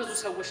 በጣም ብዙ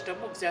ሰዎች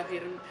ደግሞ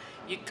እግዚአብሔርን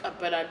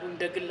ይቀበላሉ፣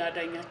 እንደ ግል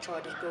አዳኛቸው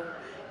አድርገው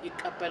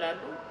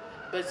ይቀበላሉ።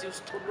 በዚህ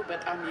ውስጥ ሁሉ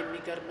በጣም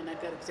የሚገርም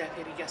ነገር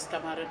እግዚአብሔር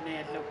እያስተማረን ነው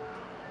ያለው።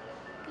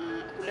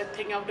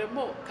 ሁለተኛው ደግሞ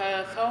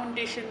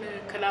ከፋውንዴሽን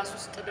ክላስ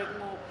ውስጥ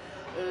ደግሞ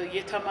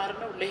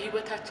የተማርነው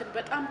ለህይወታችን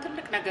በጣም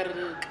ትልቅ ነገር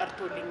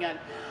ቀርቶልኛል።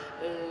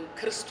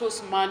 ክርስቶስ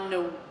ማን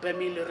ነው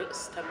በሚል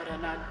ርዕስ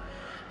ተምረናል።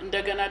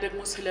 እንደገና ደግሞ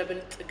ስለ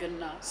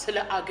ብልጥግና፣ ስለ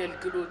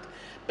አገልግሎት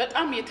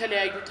በጣም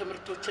የተለያዩ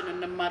ትምህርቶችን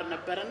እንማር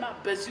ነበርና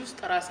በዚህ ውስጥ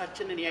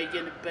ራሳችንን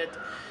ያየንበት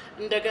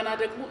እንደገና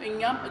ደግሞ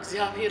እኛም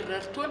እግዚአብሔር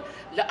ረድቶን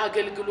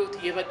ለአገልግሎት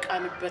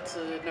የበቃንበት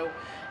ነው።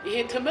 ይሄ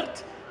ትምህርት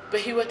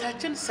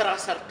በህይወታችን ስራ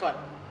ሰርቷል።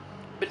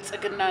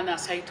 ብልጽግናና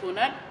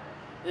ሳይቶናል፣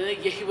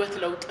 የህይወት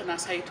ለውጥና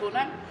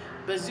ሳይቶናል።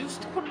 በዚህ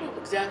ውስጥ ሁሉ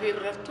እግዚአብሔር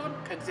ረድቶን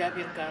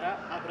ከእግዚአብሔር ጋር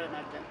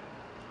አብረናለን።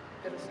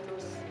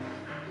 ክርስቶስ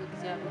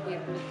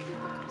የእግዚአብሔር ልጅ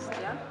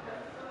ቤተክርስቲያን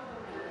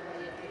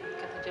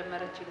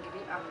ከተጀመረች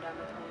እንግዲህ 1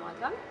 አመት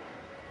ሆኗታል።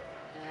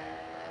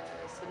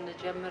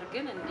 ስንጀምር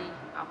ግን እንዲህ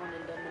አሁን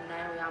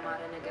እንደምናየው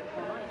ያማረ ነገር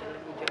ሆኖ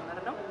አይደለም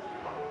የጀመርነው።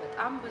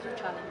 በጣም ብዙ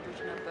ቻሌንጆች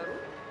ነበሩ።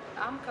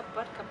 በጣም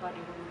ከባድ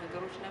የሆኑ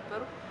ነገሮች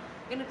ነበሩ።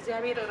 ግን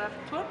እግዚአብሔር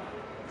ረድቶን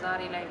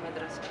ዛሬ ላይ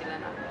መድረስ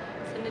ችለናል።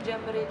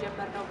 ስንጀምር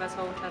የጀመርነው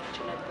በሰው ቸርች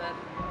ነበር።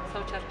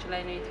 ሰው ቸርች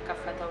ላይ ነው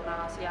የተከፈተው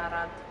ነሐሴ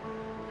 4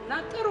 እና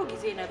ጥሩ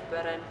ጊዜ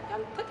ነበረን።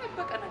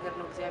 ያልተጠበቀ ነገር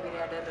ነው እግዚአብሔር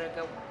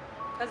ያደረገው።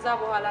 ከዛ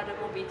በኋላ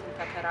ደግሞ ቤትን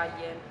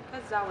ተከራየን፣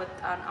 ከዛ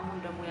ወጣን። አሁን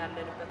ደግሞ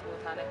ያለንበት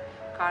ቦታ ላይ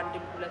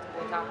ከአንድም 2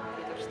 ቦታ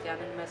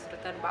ቤተክርስቲያንን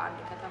መስርተን በአንድ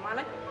ከተማ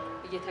ላይ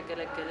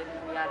እየተገለገልን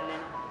ነው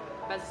ያለን።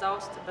 በዛ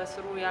ውስጥ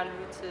በስሩ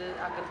ያሉት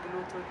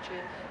አገልግሎቶች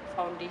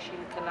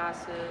ፋውንዴሽን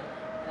ክላስ፣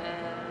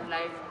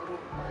 ላይፍ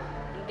ግሩፕ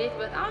እንዴት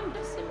በጣም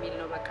ደስ የሚል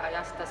ነው። በቃ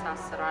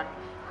ያስተሳስራል።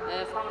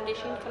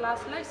 ፋውንዴሽን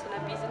ክላስ ላይ ስለ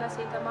ቢዝነስ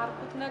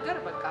የተማርኩት ነገር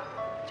በቃ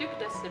እጅግ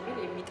ደስ የሚል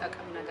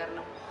የሚጠቅም ነገር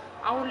ነው።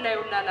 አሁን ላይ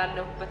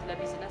ላለሁበት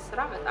ለቢዝነስ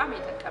ስራ በጣም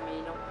የጠቀመኝ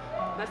ነው።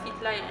 በፊት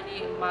ላይ እኔ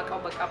የማውቀው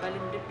በቃ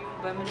በልምድ ቢሆን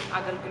በምን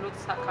አገልግሎት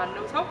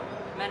ካለው ሰው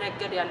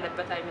መነገድ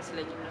ያለበት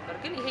አይመስለኝም ነበር።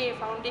 ግን ይሄ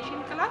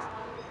የፋውንዴሽን ክላስ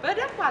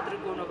በደንብ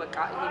አድርጎ ነው በቃ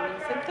ይሄንን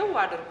ፍንትው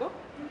አድርጎ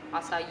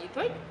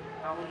አሳይቶኝ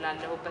አሁን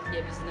ላለሁበት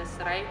የቢዝነስ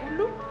ስራዬ ሁሉ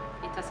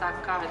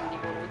የተሳካ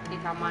እንዲሆን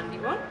ውጤታማ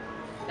እንዲሆን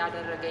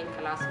ያደረገኝ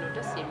ክላስ ነው።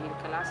 ደስ የሚል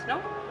ክላስ ነው።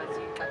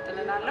 በዚህ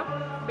ቀጥለናለሁ።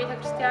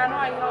 ቤተክርስቲያኗ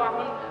ይኸው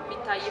አሁን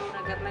የሚታየው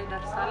ነገር ላይ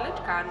ደርሳለች።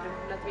 ከአንድ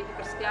 2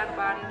 ቤተክርስቲያን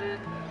በአንድ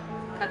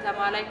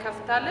ከተማ ላይ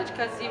ከፍታለች።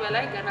 ከዚህ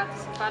በላይ ገና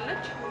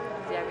ትስፋለች።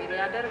 እግዚአብሔር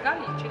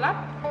ያደርጋል፣ ይችላል።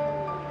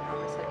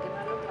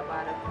 አመሰግናለሁ።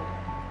 ተባረኩ።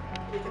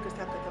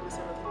 ቤተክርስቲያን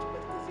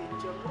ከተመሰረተችበት ጊዜ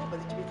ጀምሮ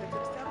በዚህ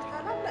ቤተክርስቲያን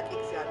ታላላቅ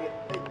እግዚአብሔር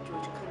እጆች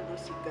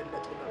ክንዶች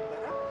ሲገለጡ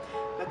ነበረ።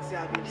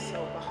 በእግዚአብሔር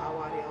ሰው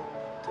በሐዋርያው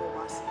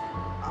ቶማስ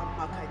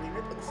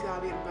አማካኝነት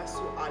እግዚአብሔር በሱ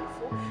አልፎ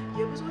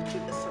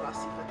የብዙዎችን እስራት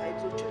ሲፈታ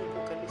የብዙዎችን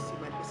እንቆቅልሽ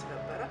ሲመልስ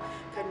ነበረ።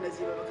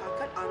 ከነዚህ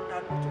በመካከል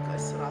አንዳንዶቹ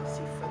ከእስራት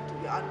ሲፈቱ፣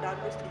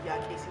 የአንዳንዶች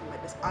ጥያቄ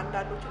ሲመለስ፣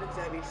 አንዳንዶቹን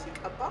እግዚአብሔር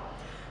ሲቀባ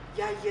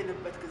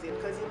ያየንበት ጊዜ ነው።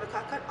 ከዚህ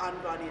መካከል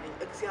አንዷ እኔ ነኝ።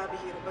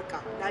 እግዚአብሔር በቃ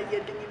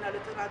ላየልኝና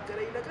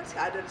ለተናገረኝ ነገር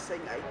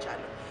ሲያደርሰኝ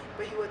አይቻለሁ።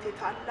 በህይወቴ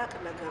ታላቅ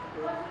ነገር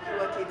ሆኖ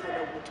ህይወቴ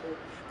ተለውጦ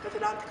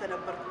ከትላንት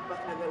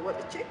ከነበርኩበት ነገር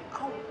ወጥቼ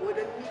አሁን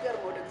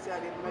ወደሚገርም ወደ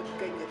እግዚአብሔር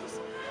መገኘት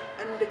ውስጥ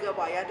እንድገባ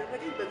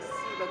ያደረገኝ በዚህ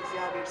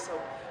በእግዚአብሔር ሰው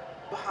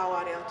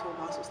በሐዋርያ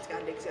ቶማስ ውስጥ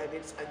ያለ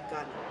እግዚአብሔር ጸጋ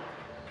ነው።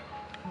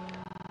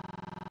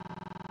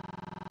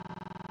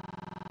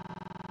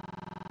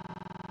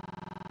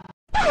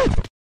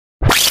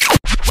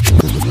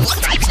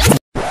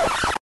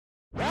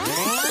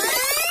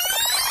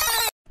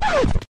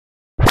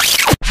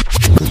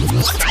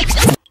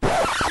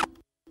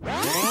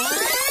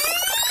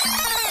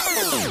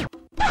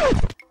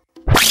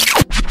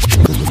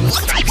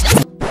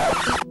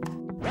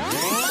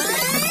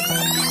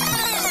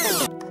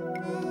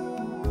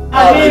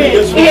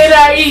 ይሄ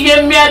ራእይ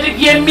የሚያድግ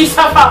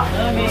የሚሰፋ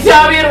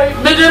እግዚአብሔር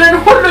ምድርን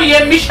ሁሉ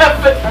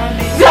የሚሸፍን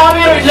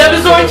እግዚአብሔር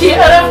ለብዙዎች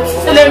እረፍት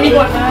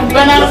ስለሚሆን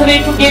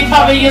በናዝሬቱ ጌታ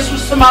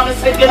በኢየሱስ ስም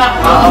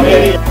አመሰግናለሁ።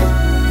 አሜን።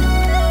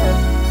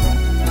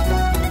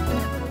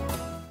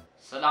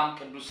 ሰላም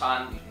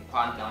ቅዱሳን፣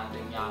 እንኳን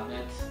ለአንደኛ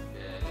ዓመት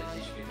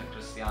ለዚህ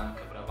ቤተክርስቲያን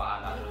ክብረ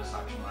በዓል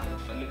አደረሳችሁ ማለት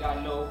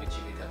ፈልጋለሁ። እቺ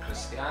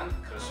ቤተክርስቲያን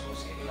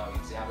ክርስቶስ የሕያው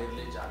እግዚአብሔር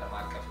ልጅ ዓለም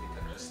አቀፍ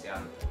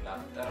ቤተክርስቲያን ተብላ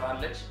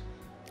ትጠራለች።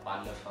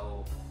 ባለፈው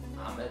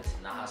ዓመት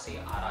ነሐሴ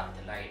 4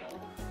 ላይ ነው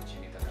እቺ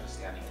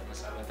ቤተክርስቲያን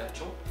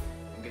የተመሰረተችው።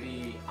 እንግዲህ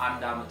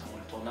አንድ ዓመት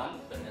ሞልቶናል።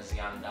 በእነዚህ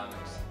አንድ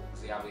ዓመት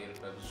እግዚአብሔር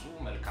በብዙ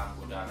መልካም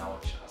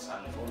ጎዳናዎች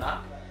አሳልፎናል።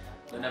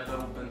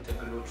 በነበሩብን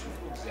ትግሎች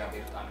ሁሉ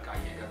እግዚአብሔር ጣልቃ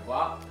እየገባ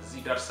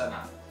እዚህ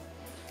ደርሰናል።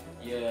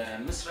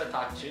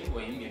 የምስረታችን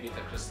ወይም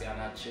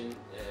የቤተክርስቲያናችን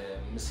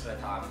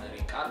ምስረታ መሪ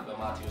ቃል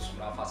በማቴዎስ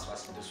ምዕራፍ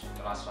 16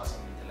 ቁጥር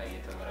 18 ላይ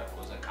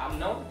የተመረኮዘ ቃል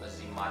ነው።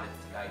 በዚህ ማለት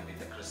ላይ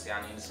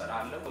ቤተክርስቲያን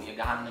እንሰራለን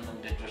የገሃነም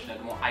ደጆች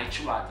ደግሞ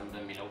አይችሏትም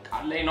በሚለው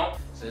ቃል ላይ ነው።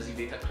 ስለዚህ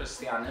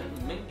ቤተክርስቲያንን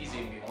ምን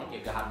ጊዜም ቢሆን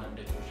የገሃነም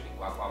ደጆች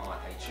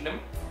ሊቋቋሟት አይችልም።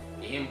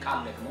 ይሄም ቃል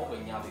ደግሞ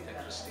በእኛ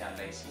ቤተክርስቲያን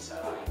ላይ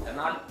ሲሰራ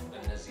አይተናል።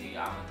 በእነዚህ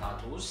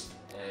ዓመታት ውስጥ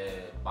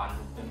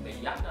ባሉብን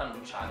በእያንዳንዱ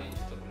ቻሌንጅ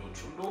ትግሎች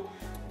ሁሉ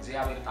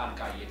እግዚአብሔር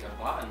ጣልቃ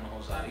እየገባ እነሆ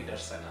ዛሬ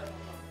ደርሰናል።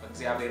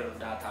 በእግዚአብሔር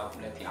እርዳታ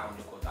 2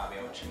 የአምልኮ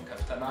ጣቢያዎችን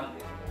ከፍተናል።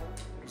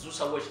 ብዙ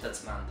ሰዎች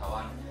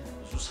ተጽናንተዋል።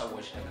 ብዙ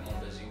ሰዎች ደግሞ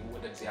በዚሁ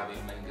ወደ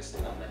እግዚአብሔር መንግስት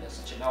መመለስ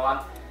ችለዋል።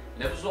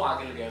 ለብዙ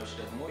አገልጋዮች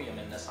ደግሞ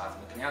የመነሳት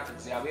ምክንያት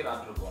እግዚአብሔር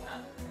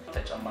አድርጎናል።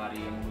 ተጨማሪ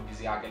የሙሉ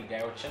ጊዜ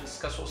አገልጋዮችን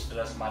እስከ 3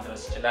 ድረስ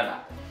ማድረስ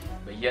ችለናል።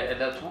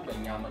 በየዕለቱ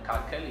በእኛ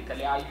መካከል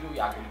የተለያዩ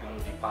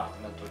የአገልግሎት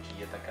ዲፓርትመንቶች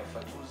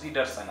እየተከፈቱ እዚህ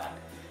ደርሰናል።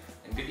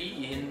 እንግዲህ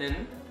ይህንን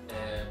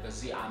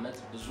በዚህ ዓመት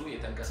ብዙ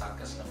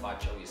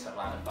የተንቀሳቀስንባቸው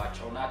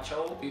የሰራንባቸው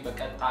ናቸው።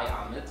 በቀጣይ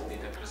ዓመት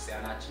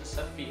ቤተክርስቲያናችን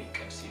ሰፊ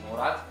እቅድ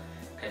ሲኖራት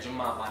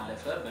ከጅማ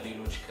ባለፈ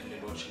በሌሎች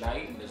ክልሎች ላይ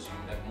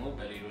እንደዚሁም ደግሞ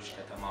በሌሎች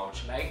ከተማዎች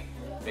ላይ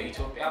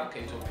በኢትዮጵያም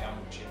ከኢትዮጵያም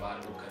ውጭ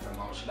ባሉ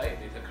ከተማዎች ላይ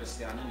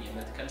ቤተክርስቲያንን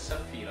የመትከል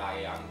ሰፊ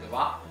ራዕይ አንግባ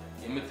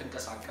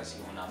የምትንቀሳቀስ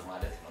ይሆናል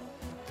ማለት ነው።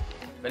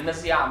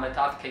 በእነዚህ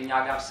ዓመታት ከኛ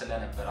ጋር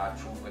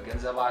ስለነበራችሁ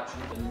በገንዘባችሁ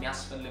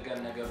በሚያስፈልገን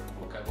ነገር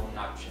ሁሉ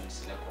ከጎናችን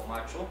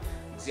ስለቆማችሁ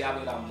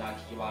እግዚአብሔር አምላክ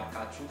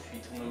ይባርካችሁ፣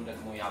 ፊቱንም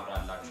ደግሞ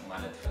ያብራላችሁ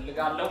ማለት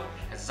ፈልጋለሁ።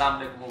 ከዛም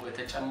ደግሞ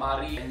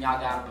በተጨማሪ እኛ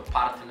ጋር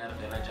በፓርትነር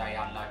ደረጃ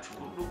ያላችሁ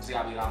ሁሉ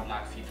እግዚአብሔር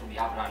አምላክ ፊቱን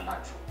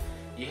ያብራላችሁ።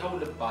 ይሄው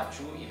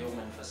ልባችሁ ይሄው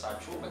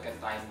መንፈሳችሁ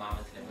በቀጣይ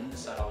ዓመት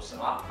ለምንሰራው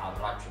ስራ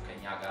አብራችሁ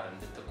ከኛ ጋር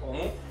እንድትቆሙ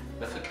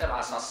በፍቅር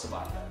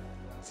አሳስባለሁ።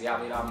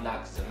 እግዚአብሔር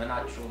አምላክ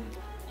ዘመናችሁን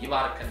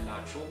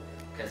ይባርክላችሁ።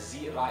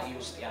 ከዚህ ራዕይ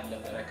ውስጥ ያለ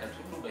በረከት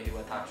ሁሉ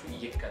በህይወታችሁ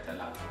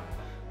ይከተላችሁ።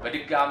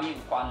 በድጋሚ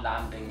እንኳን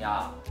ለአንደኛ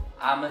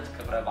ዓመት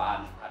ክብረ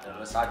በዓል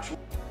አደረሳችሁ።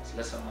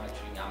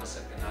 ስለሰማችሁኝ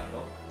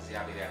አመሰግናለሁ።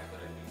 እግዚአብሔር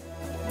ያክብርልኝ።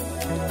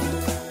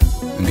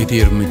 እንግዲህ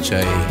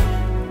እርምጃዬ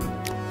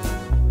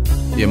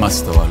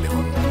የማስተዋል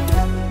ይሁን፣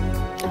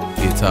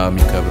 ጌታ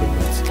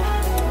የሚከብርበት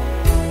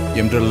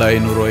የምድር ላይ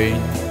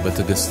ኑሮዬን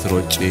በትዕግስት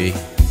ሮጬ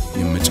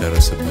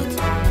የምጨርስበት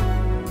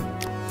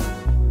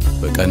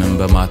በቀንም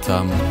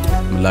በማታም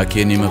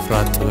ምላኬን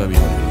የመፍራት ጥበብ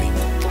ይሆንልኝ።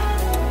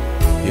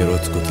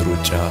 የሮጥኩት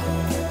ሩጫ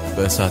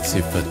በእሳት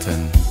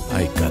ሲፈተን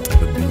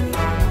አይቃጠልብኝ።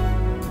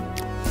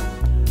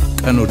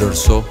 ቀኑ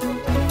ደርሶ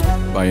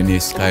በዓይኔ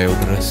እስካየው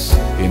ድረስ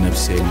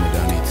የነፍሴን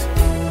መድኃኒት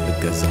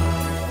ልገዛ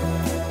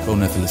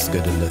በእውነት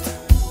ልስገድለት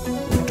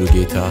ውዱ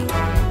ጌታ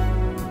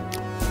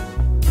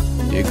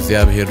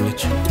የእግዚአብሔር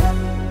ልጅ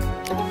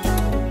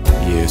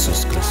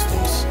ኢየሱስ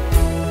ክርስቶስ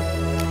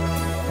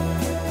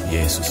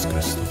ኢየሱስ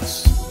ክርስቶስ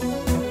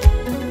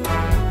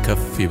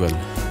ከፍ ይበል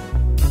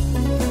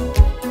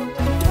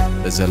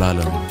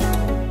ለዘላለም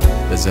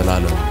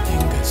ለዘላለም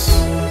ይንገስ።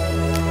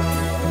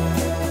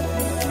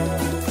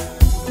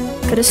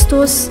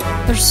 ክርስቶስ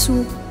እርሱ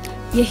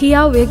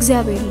የሕያው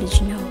የእግዚአብሔር ልጅ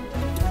ነው።